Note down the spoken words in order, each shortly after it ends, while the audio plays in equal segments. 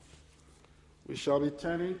We shall be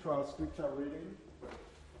turning to our scripture reading,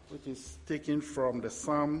 which is taken from the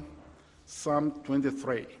Psalm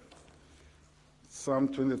 23. Psalm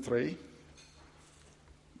 23.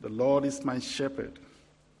 The Lord is my shepherd,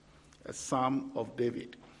 a psalm of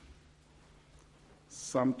David.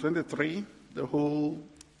 Psalm 23, the whole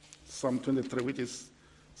Psalm 23, which is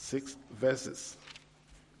 6 verses.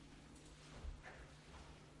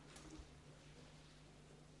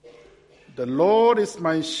 The Lord is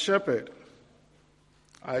my shepherd,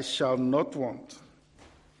 I shall not want.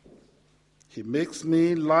 He makes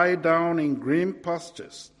me lie down in green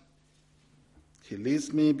pastures. He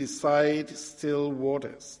leads me beside still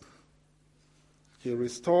waters. He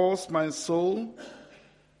restores my soul.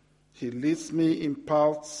 He leads me in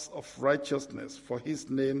paths of righteousness for his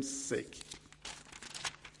name's sake.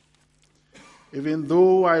 Even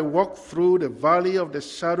though I walk through the valley of the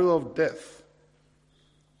shadow of death,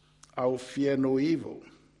 I will fear no evil,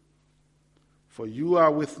 for you are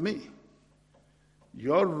with me.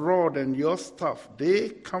 Your rod and your staff, they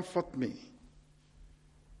comfort me.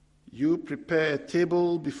 You prepare a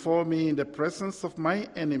table before me in the presence of my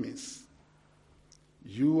enemies.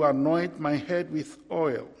 You anoint my head with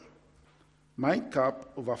oil. My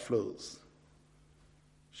cup overflows.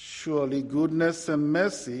 Surely goodness and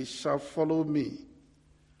mercy shall follow me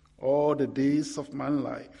all the days of my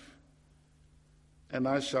life, and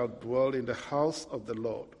I shall dwell in the house of the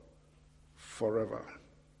Lord forever.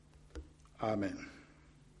 Amen.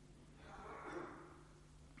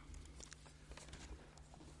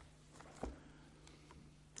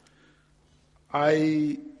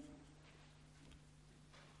 I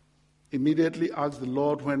immediately asked the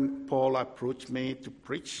Lord when Paul approached me to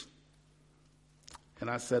preach. And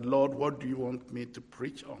I said, Lord, what do you want me to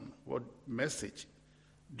preach on? What message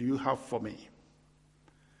do you have for me?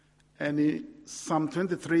 And Psalm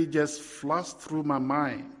 23 just flashed through my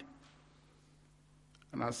mind.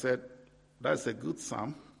 And I said, that's a good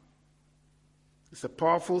psalm. It's a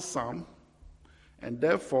powerful psalm. And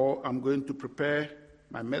therefore, I'm going to prepare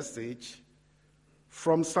my message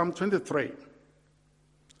from Psalm 23.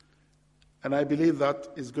 And I believe that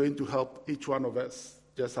is going to help each one of us,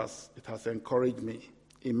 just as it has encouraged me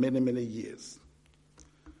in many, many years.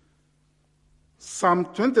 Psalm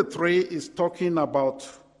 23 is talking about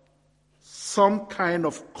some kind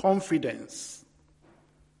of confidence.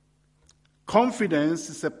 Confidence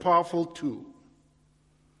is a powerful tool.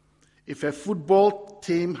 If a football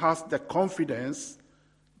team has the confidence,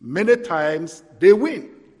 many times they win.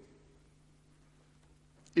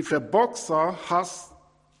 If a boxer has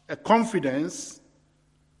a confidence,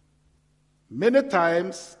 many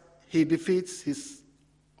times he defeats his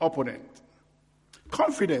opponent.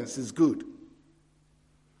 Confidence is good.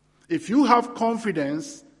 If you have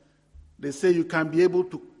confidence, they say you can be able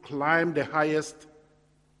to climb the highest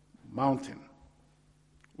mountain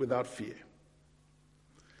without fear.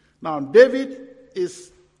 Now, David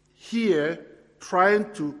is here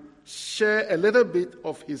trying to share a little bit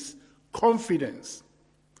of his confidence,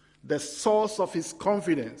 the source of his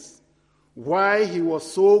confidence, why he was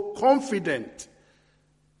so confident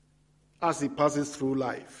as he passes through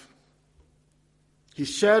life. He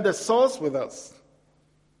shared the source with us.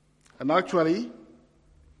 And actually,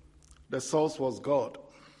 the source was God.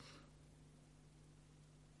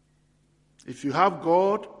 If you have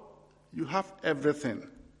God, you have everything,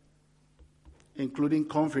 including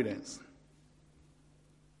confidence.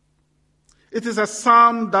 It is a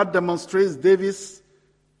psalm that demonstrates David's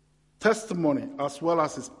testimony as well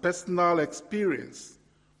as his personal experience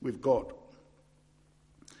with God.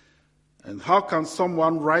 And how can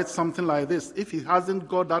someone write something like this if he hasn't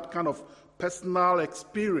got that kind of personal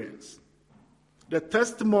experience? The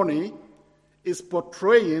testimony is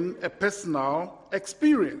portraying a personal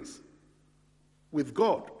experience with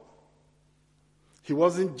God. He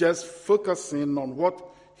wasn't just focusing on what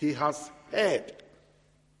he has heard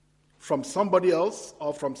from somebody else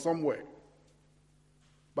or from somewhere,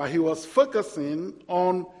 but he was focusing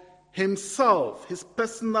on himself, his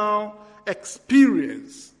personal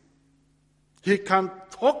experience. He can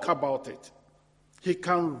talk about it. He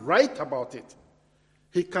can write about it.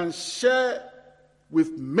 He can share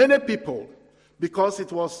with many people because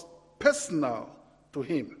it was personal to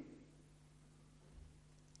him.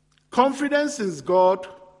 Confidence in God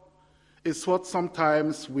is what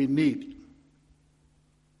sometimes we need.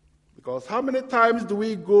 Because how many times do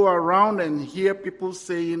we go around and hear people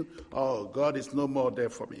saying, oh, God is no more there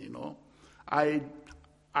for me, you know.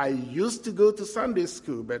 I used to go to Sunday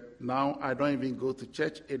school, but now I don't even go to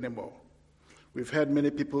church anymore. We've heard many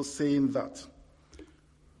people saying that.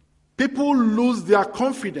 People lose their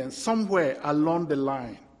confidence somewhere along the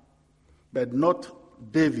line, but not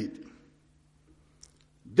David.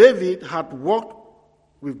 David had walked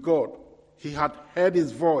with God. He had heard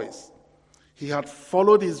his voice. He had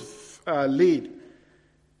followed his lead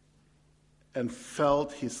and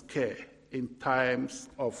felt his care in times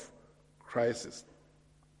of crisis.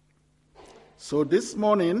 So this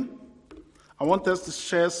morning, I want us to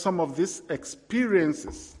share some of these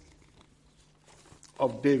experiences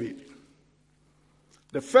of David.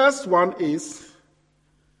 The first one is,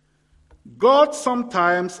 God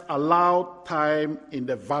sometimes allowed time in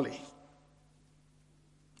the valley.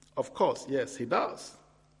 Of course, yes, he does.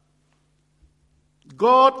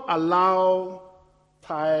 God allows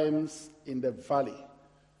times in the valley,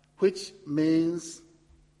 which means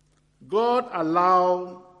God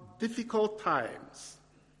allows difficult times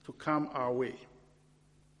to come our way.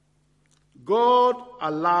 God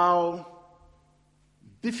allows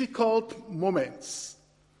difficult moments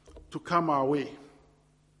to come our way.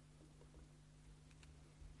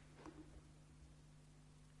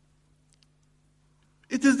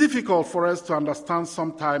 It is difficult for us to understand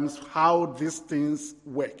sometimes how these things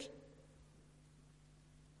work.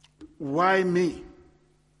 Why me?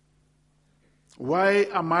 Why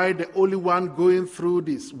am I the only one going through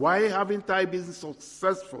this? Why haven't I been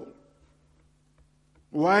successful?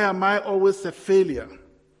 Why am I always a failure?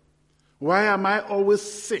 Why am I always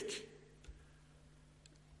sick?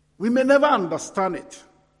 We may never understand it.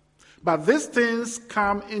 But these things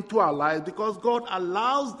come into our lives because God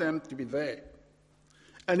allows them to be there.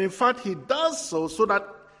 And in fact, he does so that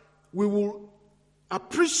we will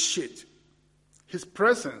appreciate his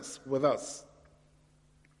presence with us.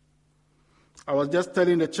 I was just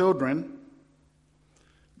telling the children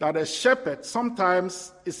that a shepherd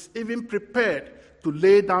sometimes is even prepared to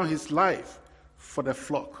lay down his life for the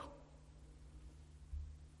flock.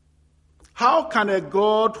 How can a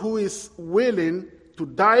God who is willing to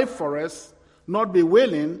die for us not be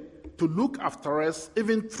willing to look after us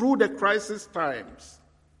even through the crisis times?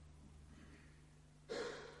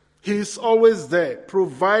 He is always there,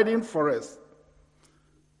 providing for us.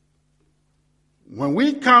 When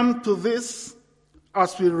we come to this,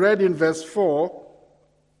 as we read in verse 4,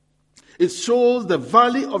 it shows the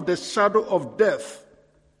valley of the shadow of death.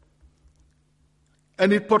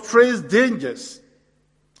 And it portrays dangers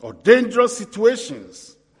or dangerous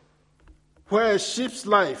situations where a sheep's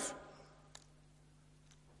life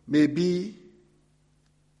may be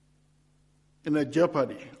in a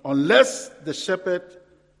jeopardy unless the shepherd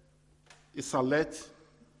is alert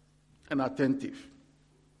and attentive.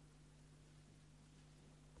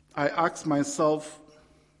 I ask myself,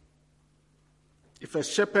 if a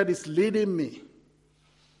shepherd is leading me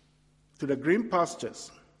to the green pastures,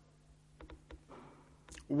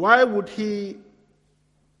 why would he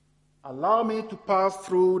allow me to pass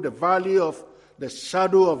through the valley of the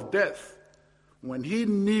shadow of death when he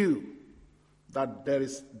knew that there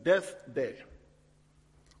is death there?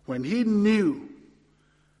 When he knew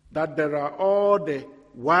that there are all the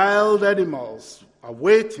wild animals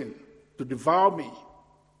awaiting to devour me,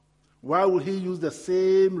 why would he use the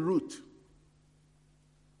same route?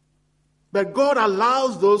 But God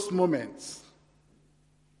allows those moments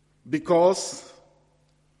because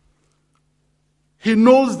he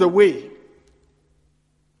knows the way.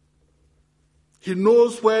 He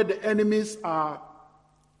knows where the enemies are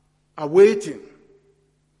waiting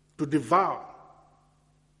to devour.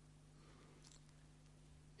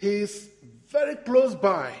 He is very close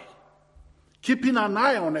by, keeping an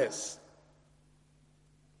eye on us,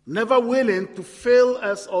 never willing to fail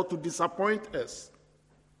us or to disappoint us.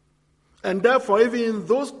 And therefore, even in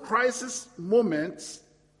those crisis moments,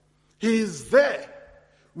 he is there.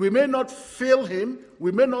 We may not feel him,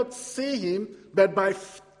 we may not see him, but by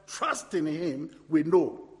trusting him, we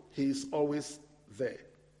know he is always there.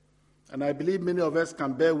 And I believe many of us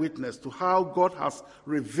can bear witness to how God has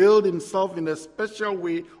revealed himself in a special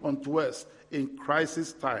way unto us in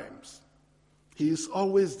crisis times. He is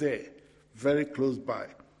always there, very close by.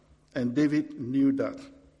 And David knew that.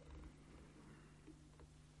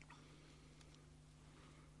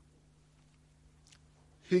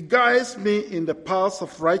 He guides me in the paths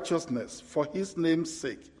of righteousness for his name's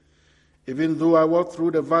sake. Even though I walk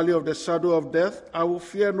through the valley of the shadow of death, I will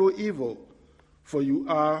fear no evil, for you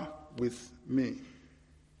are with me.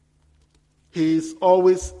 He is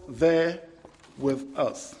always there with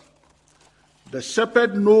us. The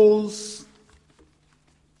shepherd knows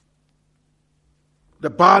the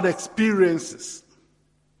bad experiences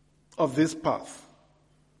of this path,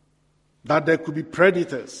 that there could be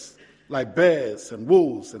predators like bears and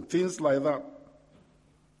wolves and things like that.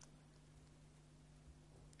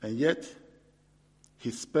 And yet,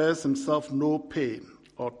 he spares himself no pain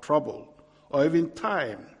or trouble or even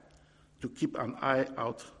time to keep an eye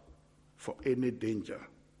out for any danger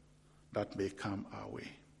that may come our way.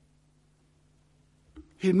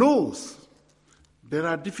 He knows there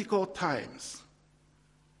are difficult times,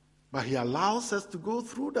 but he allows us to go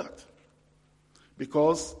through that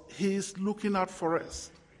because he is looking out for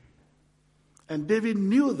us. And David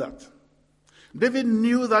knew that. David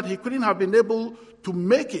knew that he couldn't have been able to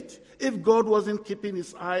make it if God wasn't keeping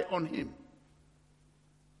his eye on him.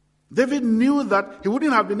 David knew that he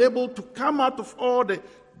wouldn't have been able to come out of all the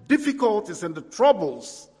difficulties and the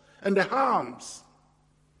troubles and the harms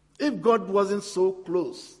if God wasn't so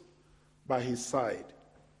close by his side.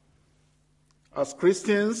 As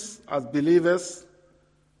Christians, as believers,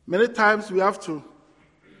 many times we have to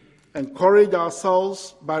encourage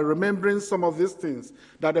ourselves by remembering some of these things,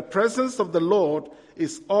 that the presence of the Lord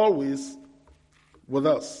is always with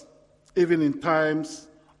us, even in times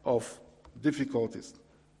of difficulties.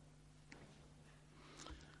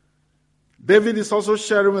 David is also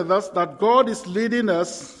sharing with us that God is leading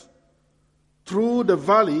us through the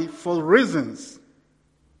valley for reasons.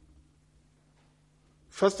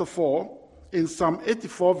 First of all, in Psalm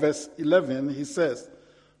 84, verse 11, he says,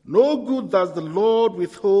 "No good does the Lord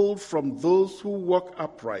withhold from those who walk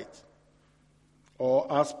upright."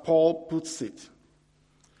 Or as Paul puts it,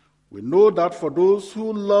 "We know that for those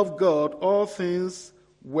who love God, all things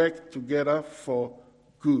work together for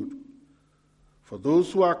good, for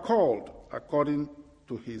those who are called according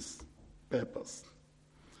to his purpose."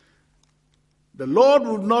 The Lord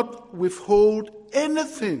will not withhold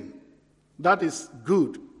anything that is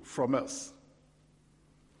good from us.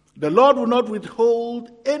 The Lord will not withhold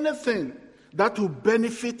anything that will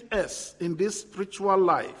benefit us in this spiritual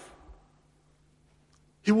life.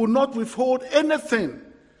 He will not withhold anything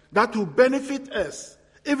that will benefit us,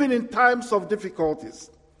 even in times of difficulties.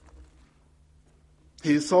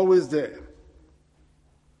 He is always there.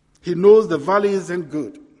 He knows the valley isn't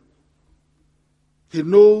good. He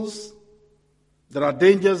knows there are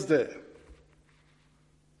dangers there.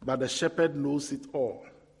 But the shepherd knows it all.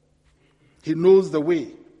 He knows the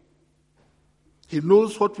way. He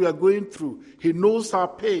knows what we are going through. He knows our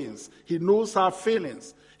pains. He knows our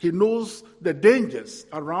feelings. He knows the dangers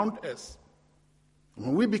around us.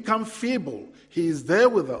 When we become feeble, he is there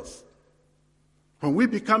with us. When we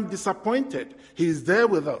become disappointed, he is there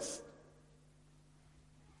with us.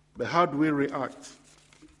 But how do we react?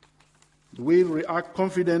 Do we react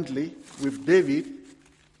confidently with David,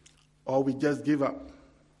 or we just give up?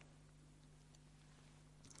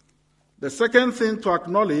 The second thing to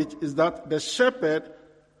acknowledge is that the shepherd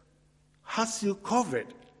has you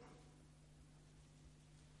covered.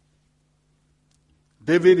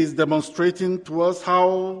 David is demonstrating to us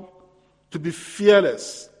how to be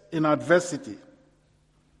fearless in adversity.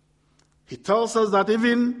 He tells us that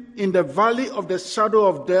even in the valley of the shadow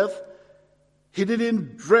of death, he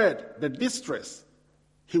didn't dread the distress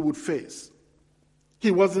he would face.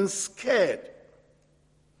 He wasn't scared.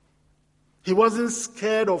 He wasn't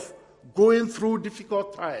scared of going through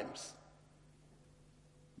difficult times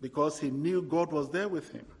because he knew God was there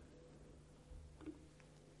with him.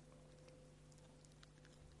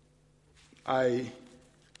 I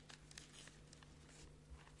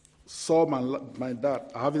saw my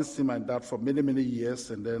dad. I haven't seen my dad for many, many years,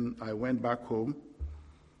 and then I went back home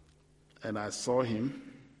and I saw him.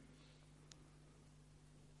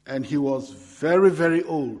 And he was very, very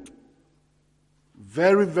old.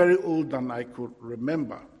 Very, very old than I could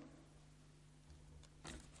remember.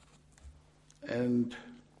 And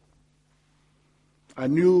I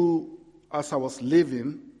knew as I was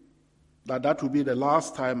leaving that would be the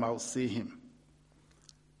last time I would see him.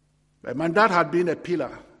 But my dad had been a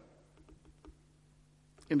pillar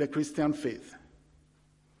in the Christian faith.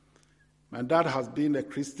 My dad has been a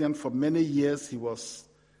Christian for many years. He was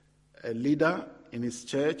a leader in his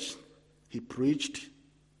church. He preached.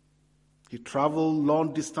 He traveled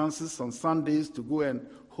long distances on Sundays to go and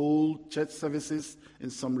hold church services in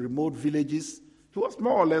some remote villages. He was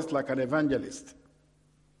more or less like an evangelist.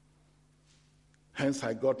 Hence,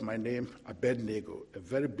 I got my name, Abednego, a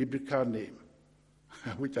very biblical name,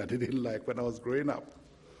 which I didn't like when I was growing up.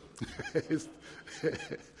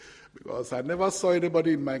 Because I never saw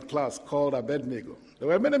anybody in my class called Abednego. There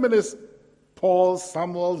were many, many Paul,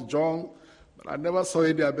 Samuel, John, but I never saw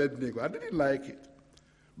any Abednego. I didn't like it.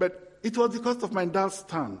 But it was because of my dad's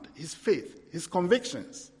stand, his faith, his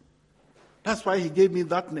convictions. That's why he gave me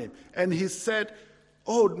that name. And he said,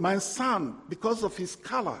 "Oh, my son, because of his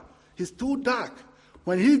color, he's too dark.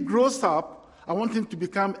 When he grows up, I want him to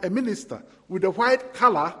become a minister. With a white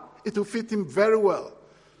color, it will fit him very well."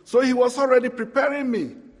 So he was already preparing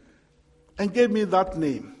me and gave me that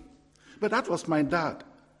name. But that was my dad.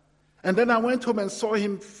 And then I went home and saw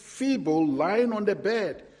him feeble, lying on the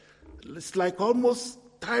bed. It's like almost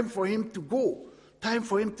time for him to go, time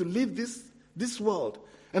for him to leave this world.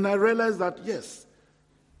 And I realized that, yes,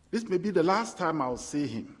 this may be the last time I'll see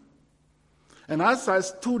him. And as I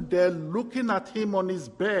stood there looking at him on his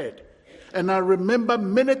bed, and I remember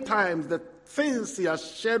many times the things he has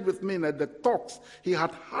shared with me and the talks he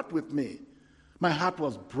had had with me, my heart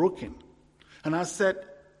was broken. And I said,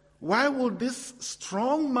 why will this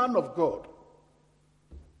strong man of God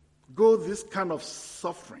go this kind of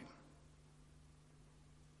suffering?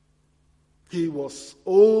 He was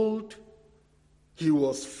old, he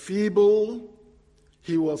was feeble,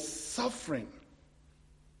 he was suffering.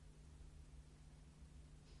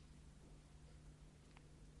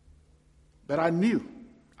 But I knew.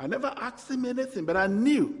 I never asked him anything, but I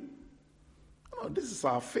knew. This is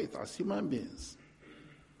our faith as human beings.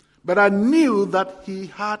 But I knew that he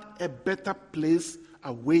had a better place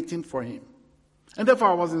awaiting for him. And therefore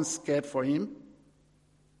I wasn't scared for him.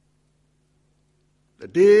 The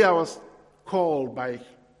day I was called by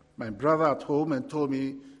my brother at home and told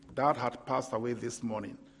me Dad had passed away this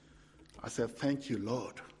morning, I said, thank you,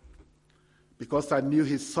 Lord, because I knew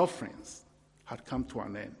his sufferings had come to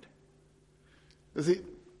an end. You see,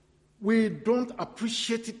 we don't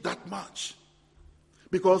appreciate it that much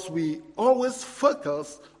because we always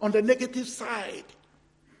focus on the negative side.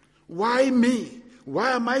 Why me?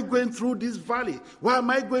 Why am I going through this valley? Why am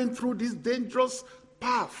I going through this dangerous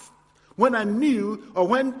path? When I knew, or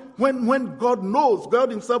when God knows,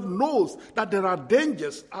 God himself knows that there are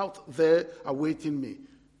dangers out there awaiting me.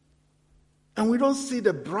 And we don't see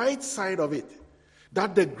the bright side of it,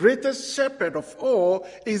 that the greatest shepherd of all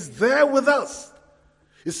is there with us.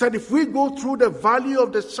 He said, if we go through the valley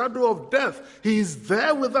of the shadow of death, he is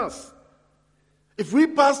there with us. If we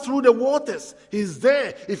pass through the waters, he is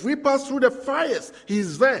there. If we pass through the fires, he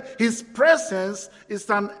is there. His presence is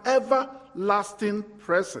an everlasting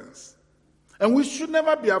presence. And we should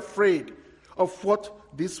never be afraid of what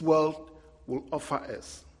this world will offer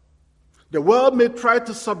us. The world may try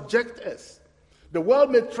to subject us. The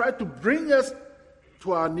world may try to bring us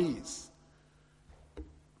to our knees.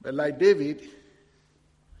 But like David,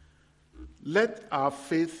 let our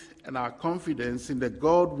faith and our confidence in the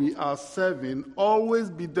God we are serving always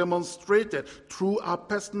be demonstrated through our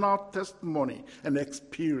personal testimony and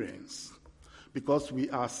experience, because we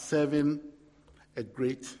are serving a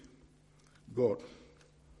great God.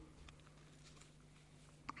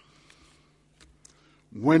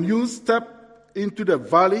 When you step into the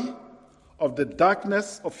valley of the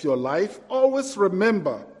darkness of your life, always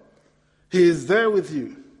remember he is there with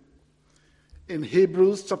you. In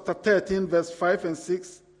Hebrews chapter 13, verse 5 and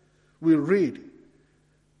 6, we read,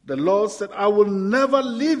 the Lord said, I will never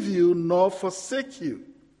leave you nor forsake you.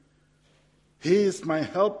 He is my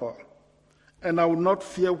helper, and I will not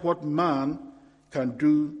fear what man can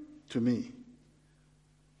do to me.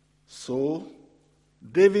 So,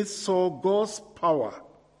 David saw God's power.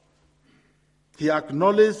 He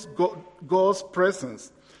acknowledged God's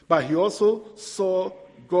presence, but he also saw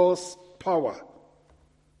God's power.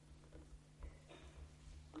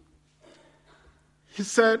 He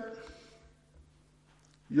said,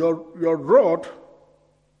 your rod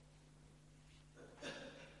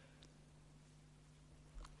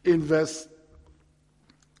in verse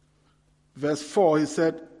 4, he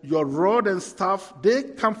said, your rod and staff, they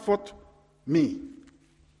comfort me.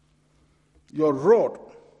 Your rod,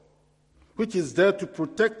 which is there to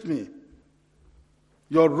protect me.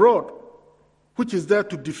 Your rod, which is there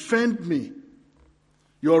to defend me.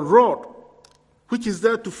 Your rod, which is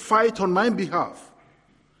there to fight on my behalf.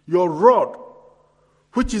 Your rod,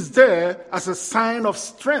 which is there as a sign of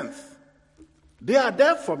strength. They are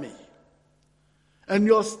there for me. And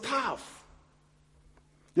your staff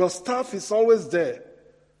is always there.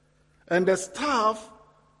 And the staff,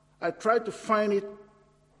 I try to find it,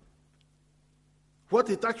 what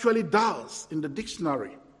it actually does in the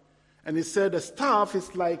dictionary. And it said the staff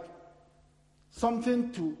is like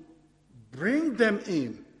something to bring them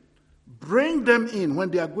in when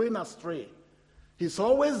they are going astray. He's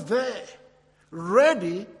always there,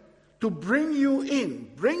 ready to bring you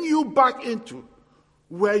in, bring you back into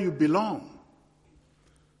where you belong.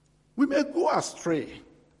 We may go astray.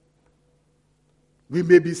 We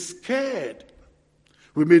may be scared.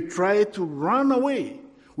 We may try to run away.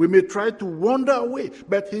 We may try to wander away.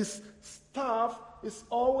 But his staff is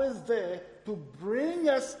always there to bring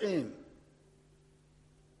us in.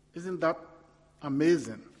 Isn't that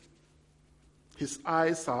amazing? His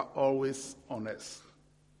eyes are always on us.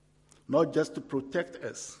 Not just to protect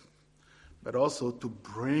us, but also to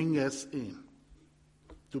bring us in.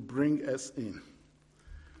 To bring us in.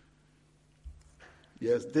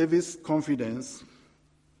 Yes, David's confidence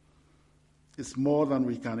is more than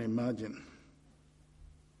we can imagine.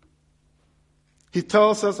 He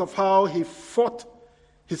tells us of how he fought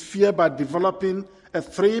his fear by developing a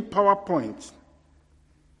 3 PowerPoint.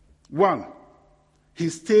 1, he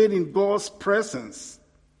stayed in God's presence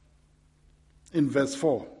in verse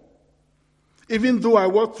 4. Even though I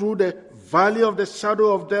walk through the valley of the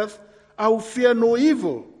shadow of death, I will fear no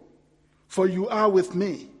evil, for you are with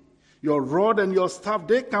me. Your rod and your staff,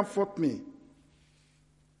 they comfort me.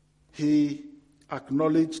 He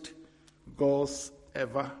acknowledged God's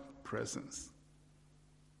ever-presence.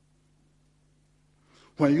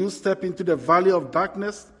 When you step into the valley of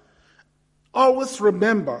darkness, always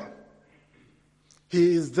remember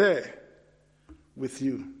He is there with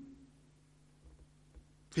you.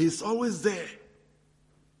 He is always there,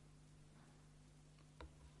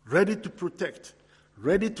 ready to protect,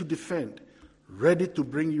 ready to defend, ready to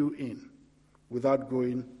bring you in without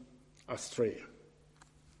going astray.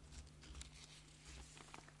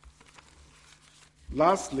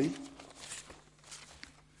 Lastly,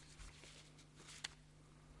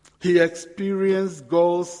 he experienced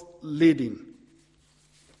God's leading.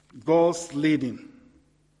 God's leading.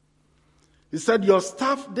 He said, your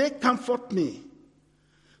staff, they comfort me.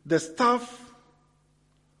 The staff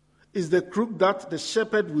is the crook that the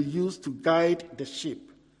shepherd will use to guide the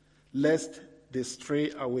sheep, lest they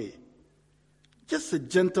stray away. Just a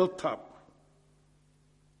gentle tap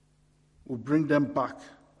will bring them back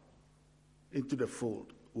into the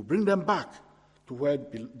fold, will bring them back to where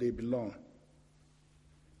they belong.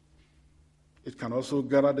 It can also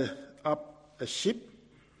gather up a sheep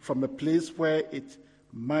from a place where it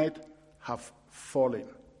might have fallen.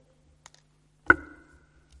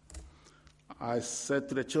 I said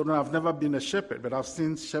to the children, I've never been a shepherd, but I've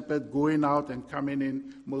seen shepherds going out and coming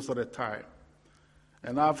in most of the time.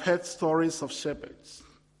 And I've heard stories of shepherds.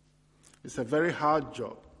 It's a very hard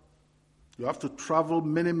job. You have to travel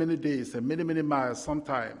many, many days and many, many miles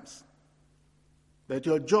sometimes. But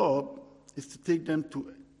your job is to take them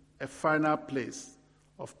to a final place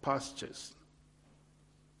of pastures.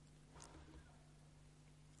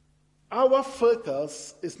 Our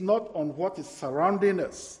focus is not on what is surrounding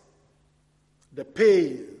us, the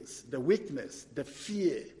pains, the weakness, the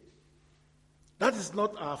fear. That is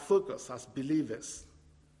not our focus as believers.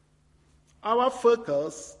 Our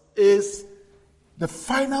focus is the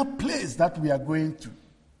final place that we are going to.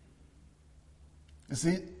 You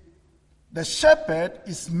see, the shepherd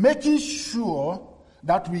is making sure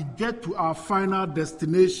that we get to our final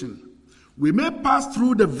destination. We may pass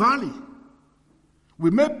through the valley. We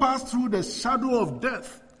may pass through the shadow of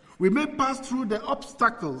death. We may pass through the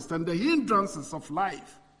obstacles and the hindrances of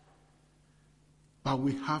life. But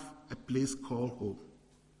we have a place called home.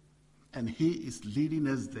 And He is leading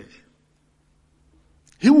us there.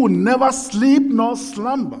 He will never sleep nor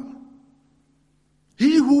slumber.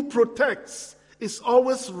 He who protects is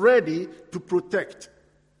always ready to protect.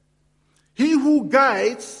 He who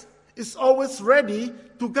guides is always ready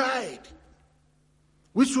to guide.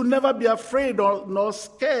 We should never be afraid nor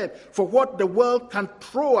scared for what the world can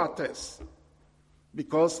throw at us,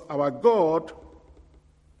 because our God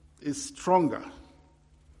is stronger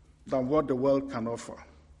than what the world can offer.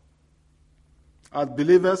 As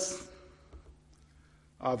believers,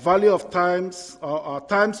 our valley of times, or our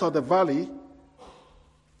times of the valley,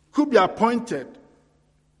 could be appointed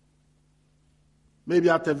maybe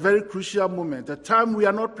at a very crucial moment, a time we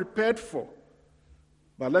are not prepared for.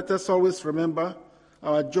 But let us always remember,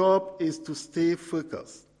 our job is to stay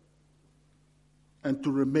focused and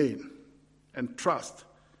to remain and trust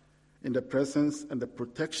in the presence and the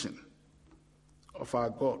protection of our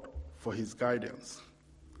God for His guidance.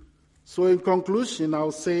 So in conclusion,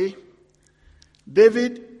 I'll say,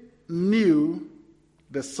 David knew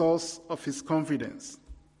the source of his confidence.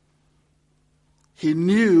 He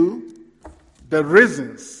knew the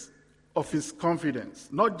reasons of his confidence,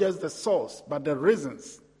 not just the source, but the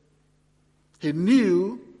reasons. He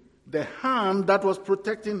knew the hand that was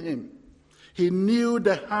protecting him. He knew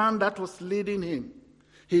the hand that was leading him.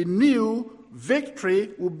 He knew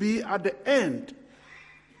victory would be at the end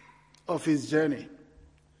of his journey.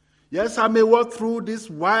 Yes, I may walk through these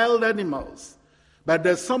wild animals, but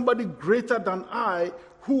there's somebody greater than I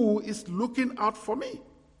who is looking out for me.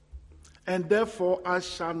 And therefore, I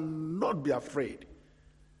shall not be afraid.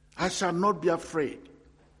 I shall not be afraid.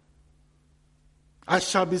 I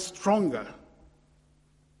shall be stronger.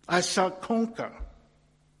 I shall conquer.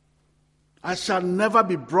 I shall never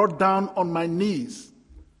be brought down on my knees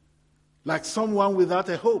like someone without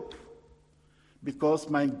a hope, because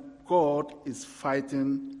my God is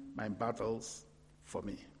fighting my battles for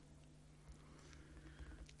me.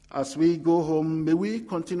 As we go home, may we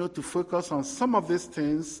continue to focus on some of these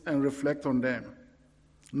things and reflect on them,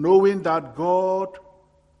 knowing that God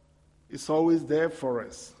is always there for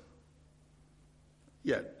us.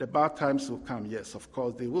 Yeah, the bad times will come. Yes, of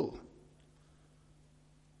course they will.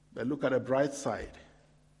 But look at the bright side.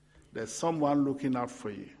 There's someone looking out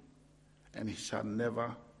for you, and he shall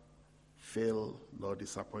never fail nor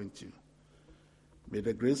disappoint you. May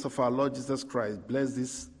the grace of our Lord Jesus Christ bless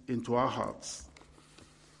this into our hearts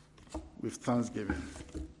with thanksgiving.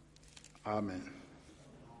 Amen.